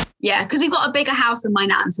 Yeah, because we've got a bigger house than my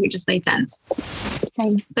nan, so it just made sense.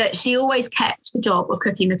 Same. But she always kept the job of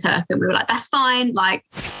cooking the turkey. And we were like, that's fine. Like,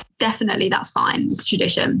 definitely that's fine. It's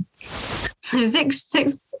tradition. So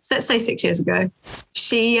let's say 6 years ago,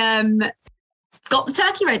 she got the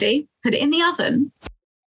turkey ready, put it in the oven,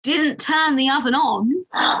 didn't turn the oven on,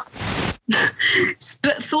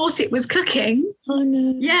 but thought it was cooking. Oh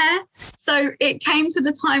no. Yeah. So it came to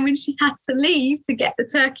the time when she had to leave to get the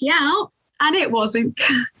turkey out, and it wasn't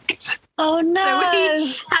cooked. Oh no. So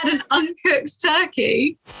we had an uncooked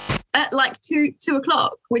turkey at like 2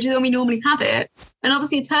 o'clock, which is when we normally have it. And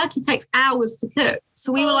obviously a turkey takes hours to cook.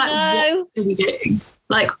 So we were like, what do we do?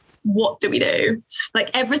 Like, what do we do?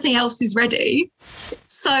 Like, everything else is ready.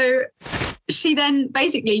 So she then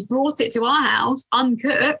basically brought it to our house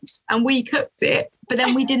uncooked and we cooked it. But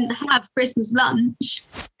then we didn't have Christmas lunch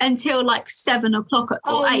until like 7 o'clock or 8.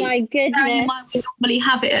 Oh my goodness. Bearing in mind we normally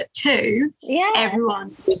have it at 2. Yeah.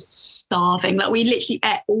 Everyone was starving. Like, we literally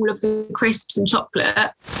ate all of the crisps and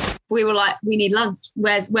chocolate. We were like, we need lunch.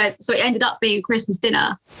 Where's? So it ended up being a Christmas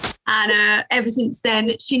dinner. And ever since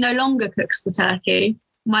then, she no longer cooks the turkey.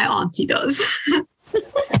 My auntie does.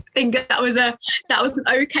 I think that was an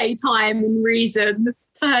okay time and reason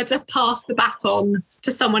for her to pass the baton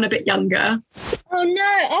to someone a bit younger. Oh no,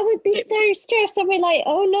 I would be so stressed. I'd be like,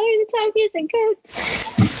 oh no, the turkey isn't good.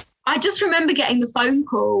 I just remember getting the phone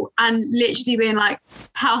call and literally being like,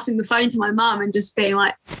 passing the phone to my mum and just being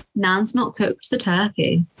like, Nan's not cooked the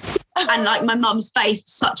turkey. And like my mum's face,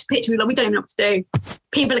 such a picture. We were like, we don't even know what to do.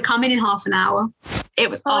 People are coming in half an hour. It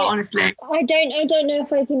was honestly. I don't know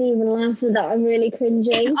if I can even laugh at that. I'm really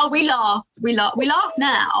cringy. Oh, we laughed. We laugh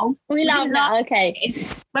now. We laugh now. Okay.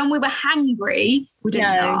 When we were hangry, we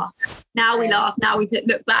didn't laugh. Now we laugh. Now we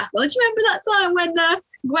look back. Oh, do you remember that time when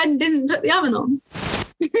Gwen didn't put the oven on?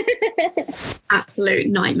 Absolute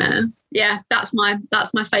nightmare. Yeah, that's my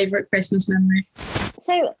favourite Christmas memory.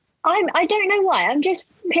 So I don't know why. I'm just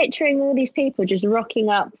picturing all these people just rocking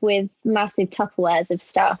up with massive Tupperwares of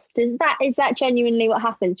stuff. Is that genuinely what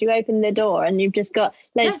happens? You open the door and you've just got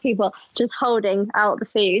loads of people just holding out the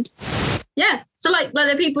food. Yeah. So like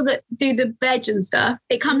the people that do the veg and stuff,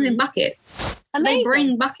 it comes in buckets. So they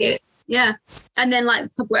bring buckets. Yeah. And then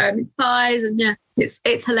like Tupperware mince pies and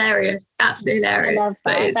it's hilarious. Absolutely hilarious. I love that.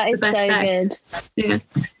 But it's that is the best so day. good. Yeah.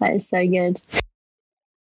 That is so good.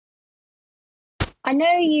 I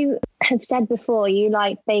know you have said before you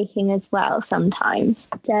like baking as well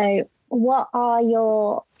sometimes. So what are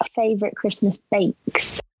your favourite Christmas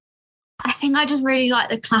bakes? I think I just really like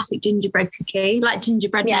the classic gingerbread cookie, like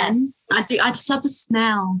gingerbread men. I do. I just love the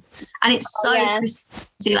smell. And it's so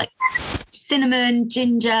crispy, like cinnamon,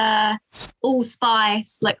 ginger,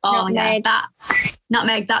 allspice, like, nutmeg. That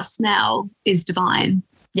nutmeg, that smell is divine.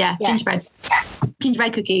 Yeah, gingerbread.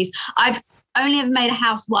 Gingerbread cookies. I've only ever made a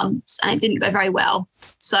house once and it didn't go very well.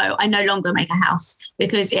 So I no longer make a house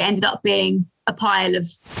because it ended up being a pile of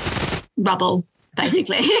rubble,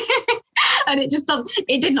 basically. And it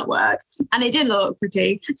did not work and it didn't look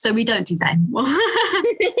pretty. So we don't do that anymore.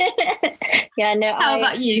 How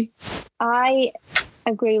about you? I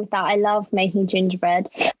agree with that. I love making gingerbread.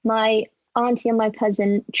 My auntie and my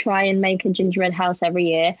cousin try and make a gingerbread house every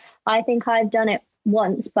year. I think I've done it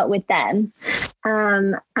once, but with them.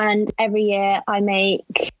 And every year I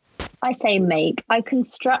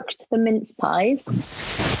construct the mince pies.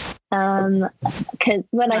 Because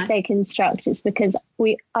when I say construct, it's because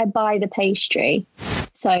I buy the pastry.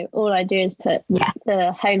 So all I do is put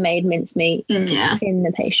the homemade mincemeat in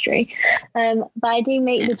the pastry. But I do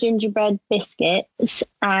make the gingerbread biscuits.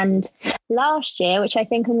 And last year, which I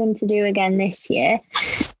think I'm going to do again this year,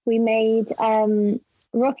 we made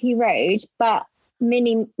Rocky Road, but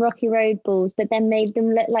mini Rocky Road balls, but then made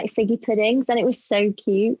them look like figgy puddings. And it was so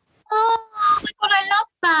cute. Oh my God, I love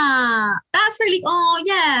that. That's really,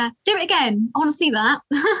 do it again. I want to see that.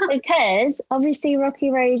 Because obviously Rocky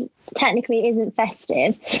Road technically isn't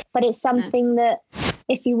festive, but it's something that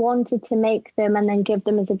if you wanted to make them and then give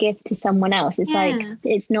them as a gift to someone else, it's like,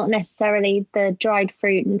 it's not necessarily the dried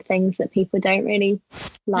fruit and things that people don't really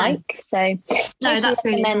like. So that's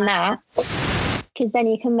really that, because then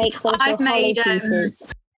you can make those hollow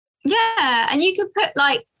pieces. Yeah, and you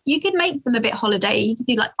could make them a bit holiday. You could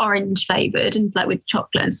do like orange flavoured and like with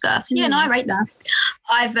chocolate and stuff. So I rate that.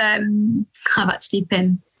 I've actually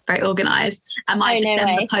been very organised, and my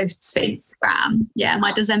December posts for Instagram. Yeah,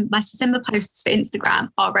 my December posts for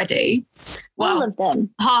Instagram are ready. Well, all of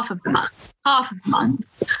them. Half of the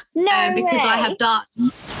month. No because way. I have done.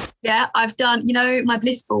 Yeah, I've done. You know my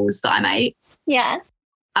bliss balls that I make. Yeah.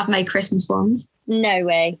 I've made Christmas ones. No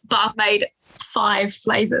way. But I've made 5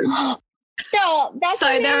 flavours. Stop. That's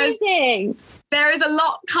amazing. There is a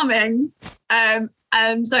lot coming.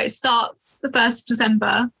 So it starts the 1st of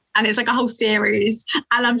December and it's like a whole series.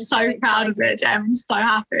 And I'm so proud of it, Jem. I'm so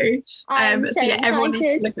happy. Everyone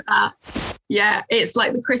needs to look at that. Yeah, it's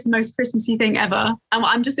like the most Christmassy thing ever. And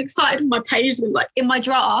I'm just excited for my page. Like in my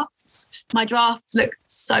drafts look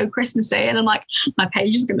so Christmassy. And I'm like, my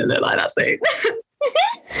page is going to look like that soon.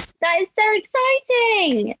 That is so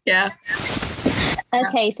exciting. Yeah.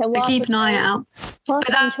 Okay, so keep an eye out. So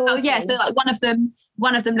like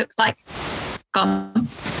one of them looks like. Gone.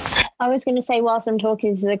 I was going to say, whilst I'm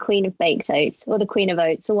talking to the Queen of Baked Oats or the Queen of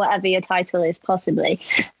Oats or whatever your title is, possibly,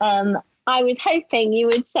 I was hoping you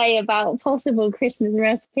would say about possible Christmas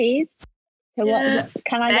recipes. So what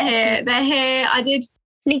can I They're here. I did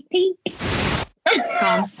sneak peek.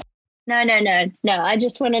 No. I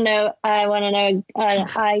just want to know. I want to know an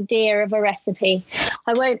idea of a recipe.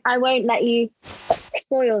 I won't let you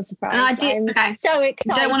spoil the surprise. And I did. Okay. So excited.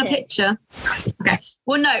 You don't want a picture. Okay.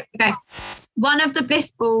 Well, no. Okay. One of the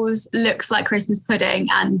Bliss balls looks like Christmas pudding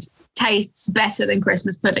and tastes better than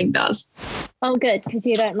Christmas pudding does. Oh, good, because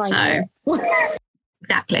you don't like it.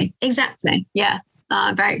 Exactly. Yeah.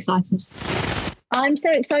 I'm very excited. I'm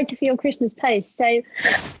so excited for your Christmas post. So,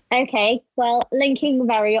 okay, well, linking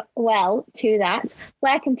very well to that,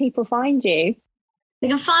 where can people find you? You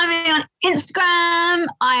can find me on Instagram.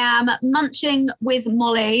 I am munching with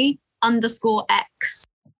Molly _X.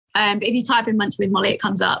 But if you type in munching with Molly, it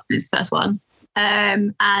comes up. It's the first one.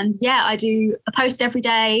 And yeah, I do a post every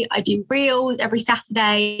day. I do reels every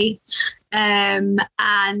Saturday. And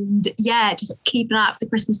yeah, just keep an eye out for the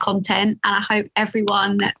Christmas content. And I hope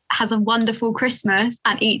everyone has a wonderful Christmas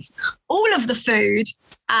and eats all of the food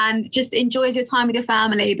and just enjoys your time with your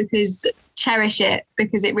family, because cherish it,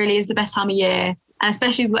 because it really is the best time of year. And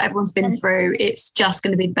especially with what everyone's been through, it's just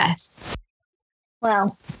going to be the best.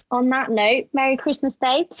 Well, on that note, Merry Christmas,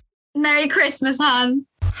 babes. Merry Christmas, hon.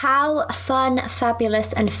 How fun,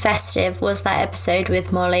 fabulous and festive was that episode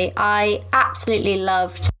with Molly. I absolutely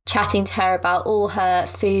loved chatting to her about all her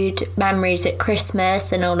food memories at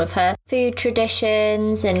Christmas and all of her food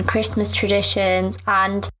traditions and Christmas traditions,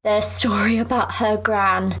 and the story about her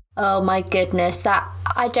gran. Oh my goodness, that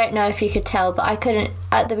I don't know if you could tell, but I couldn't,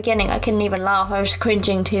 at the beginning, I couldn't even laugh. I was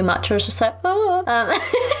cringing too much. I was just like, oh.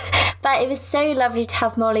 But it was so lovely to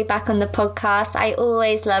have Molly back on the podcast. I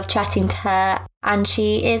always love chatting to her, and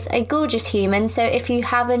she is a gorgeous human. So if you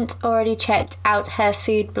haven't already checked out her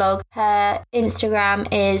food blog, her Instagram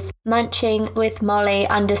is munching with Molly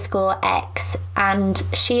 _X, and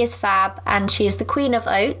she is fab, and she is the Queen of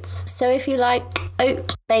Oats. So if you like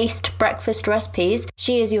oat-based breakfast recipes,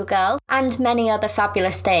 she is your girl, and many other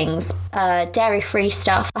fabulous things, dairy-free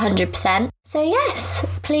stuff, 100%. So yes,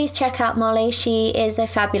 please check out Molly. She is a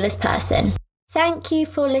fabulous person. Thank you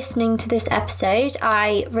for listening to this episode.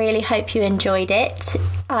 I really hope you enjoyed it.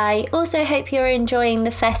 I also hope you're enjoying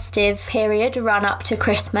the festive period run up to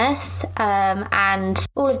Christmas, and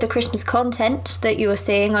all of the Christmas content that you are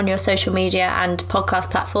seeing on your social media and podcast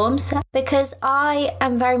platforms, because I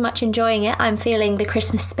am very much enjoying it. I'm feeling the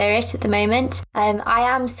Christmas spirit at the moment. I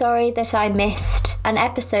am sorry that I missed an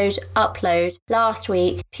episode upload last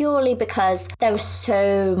week, purely because there was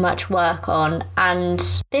so much work on, and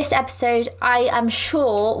this episode I am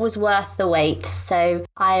sure was worth the wait. So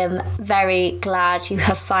I am very glad you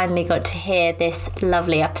have finally got to hear this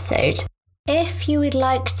lovely episode. If you would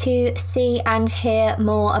like to see and hear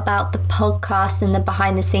more about the podcast and the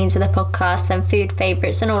behind the scenes of the podcast and food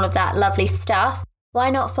favourites and all of that lovely stuff,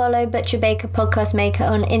 why not follow Butcher Baker Podcast Maker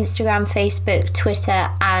on Instagram, Facebook,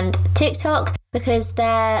 Twitter and TikTok, because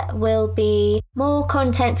there will be more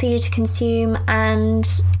content for you to consume, and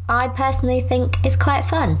I personally think it's quite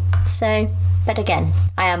fun. So, but again,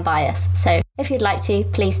 I am biased, so if you'd like to,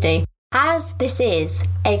 please do. As this is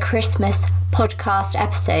a Christmas podcast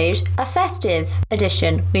episode, a festive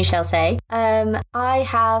edition, we shall say, I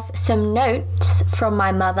have some notes from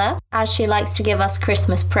my mother, as she likes to give us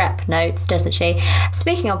Christmas prep notes, doesn't she?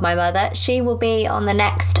 Speaking of my mother, she will be on the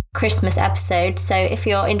next Christmas episode, so if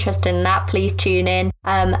you're interested in that, please tune in.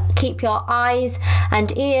 Keep your eyes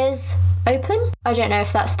and ears open. I don't know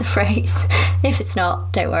if that's the phrase. If it's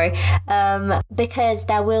not, don't worry, because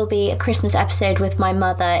there will be a Christmas episode with my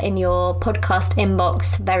mother in your podcast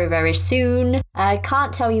inbox very, very soon. I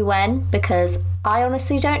can't tell you when, because I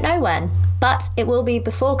honestly don't know when, but it will be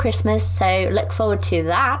before Christmas, so look forward to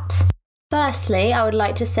that. Firstly, I would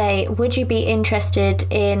like to say, would you be interested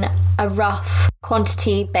in a rough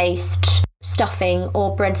quantity-based stuffing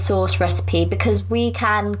or bread sauce recipe? Because we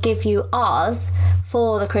can give you ours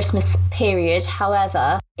for the Christmas period.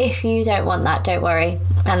 However, if you don't want that, don't worry,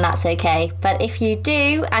 and that's okay. But if you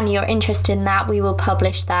do and you're interested in that, we will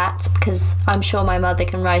publish that, because I'm sure my mother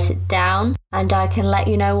can write it down and I can let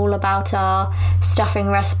you know all about our stuffing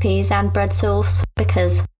recipes and bread sauce,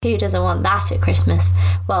 because who doesn't want that at Christmas?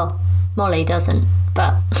 Well, Molly doesn't,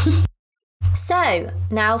 but so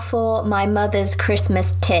now for my mother's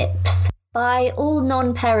Christmas tips. Buy all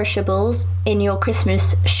non-perishables in your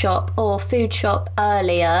Christmas shop or food shop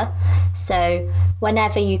earlier, so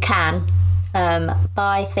whenever you can.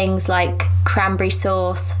 Buy things like cranberry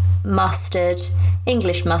sauce, mustard,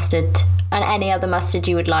 English mustard, and any other mustard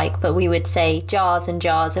you would like, but we would say jars and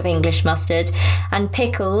jars of English mustard, and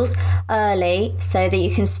pickles early so that you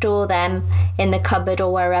can store them in the cupboard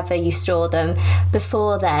or wherever you store them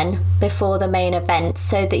before the main event,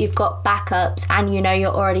 so that you've got backups and you know you're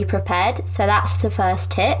already prepared. So that's the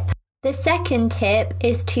first tip. The second tip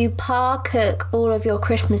is to cook all of your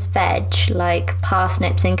Christmas veg, like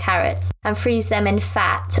parsnips and carrots, and freeze them in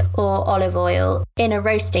fat or olive oil in a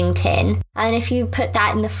roasting tin. And if you put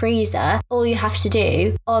that in the freezer, all you have to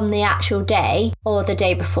do on the actual day or the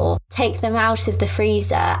day before, take them out of the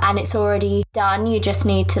freezer and it's already done. You just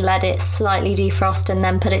need to let it slightly defrost and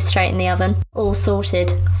then put it straight in the oven. All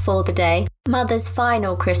sorted for the day. Mother's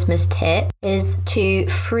final Christmas tip is to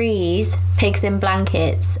freeze pigs in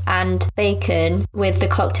blankets and bacon with the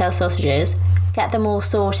cocktail sausages. Get them all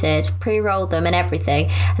sorted, pre-roll them and everything,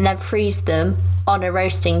 and then freeze them on a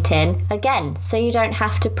roasting tin again, so you don't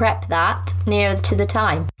have to prep that nearer to the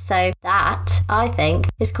time. So that, I think,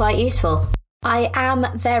 is quite useful. I am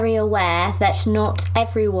very aware that not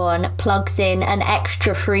everyone plugs in an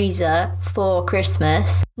extra freezer for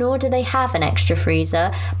Christmas, nor do they have an extra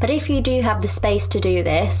freezer, but if you do have the space to do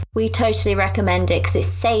this, we totally recommend it because it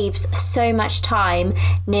saves so much time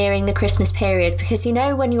nearing the Christmas period, because you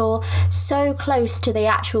know when you're so close to the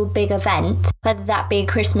actual big event, whether that be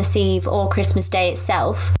Christmas Eve or Christmas Day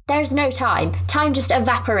itself, there's no time. Time just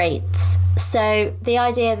evaporates. So the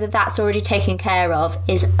idea that that's already taken care of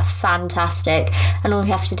is fantastic, and all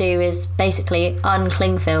you have to do is basically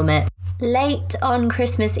uncling film it. Late on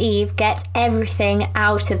Christmas Eve, get everything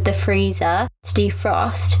out of the freezer to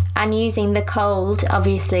defrost, and using the cold,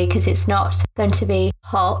 obviously, because it's not going to be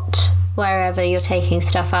hot wherever you're taking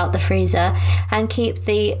stuff out the freezer, and keep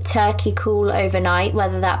the turkey cool overnight,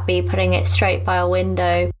 whether that be putting it straight by a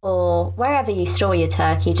window or wherever you store your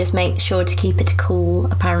turkey. Just make sure to keep it cool,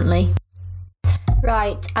 apparently.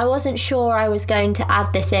 Right, I wasn't sure I was going to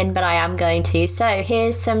add this in, but I am going to. So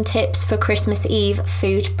here's some tips for Christmas Eve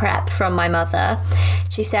food prep from my mother.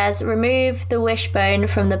 She says, remove the wishbone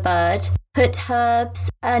from the bird. Put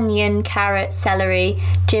herbs, onion, carrot, celery,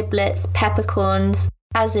 giblets, peppercorns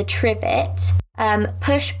as a trivet.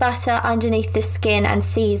 Push butter underneath the skin and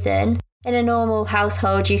season. In a normal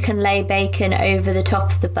household, you can lay bacon over the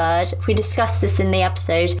top of the bird. We discussed this in the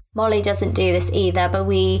episode. Molly doesn't do this either, but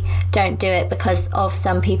we don't do it because of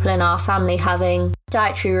some people in our family having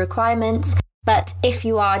dietary requirements. But if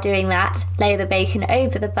you are doing that, lay the bacon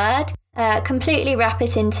over the bird. Completely wrap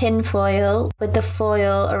it in tin foil with the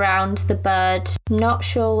foil around the bird. Not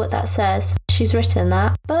sure what that says. She's written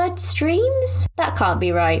that. Bird streams? That can't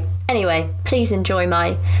be right. Anyway, please enjoy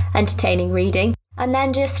my entertaining reading. And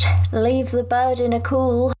then just leave the bird in a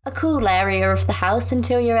cool area of the house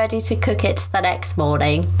until you're ready to cook it the next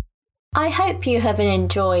morning. I hope you have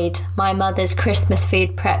enjoyed my mother's Christmas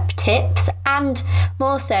food prep tips, and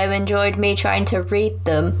more so enjoyed me trying to read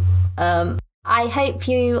them. I hope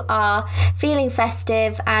you are feeling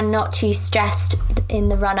festive and not too stressed in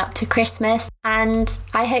the run up to Christmas, and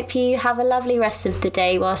I hope you have a lovely rest of the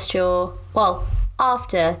day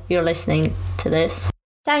after you're listening to this.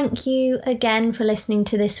 Thank you again for listening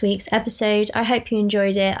to this week's episode. I hope you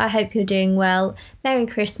enjoyed it. I hope you're doing well. Merry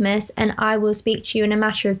Christmas, and I will speak to you in a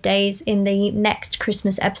matter of days in the next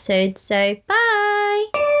Christmas episode. So, bye!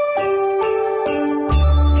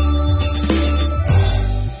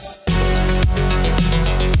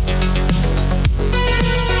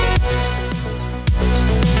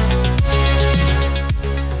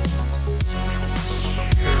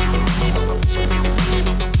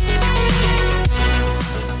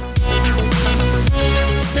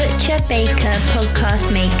 Baker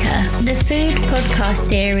Podcast Maker, the food podcast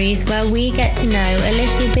series where we get to know a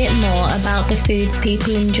little bit more about the foods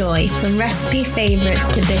people enjoy, from recipe favourites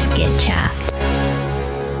to biscuit chat.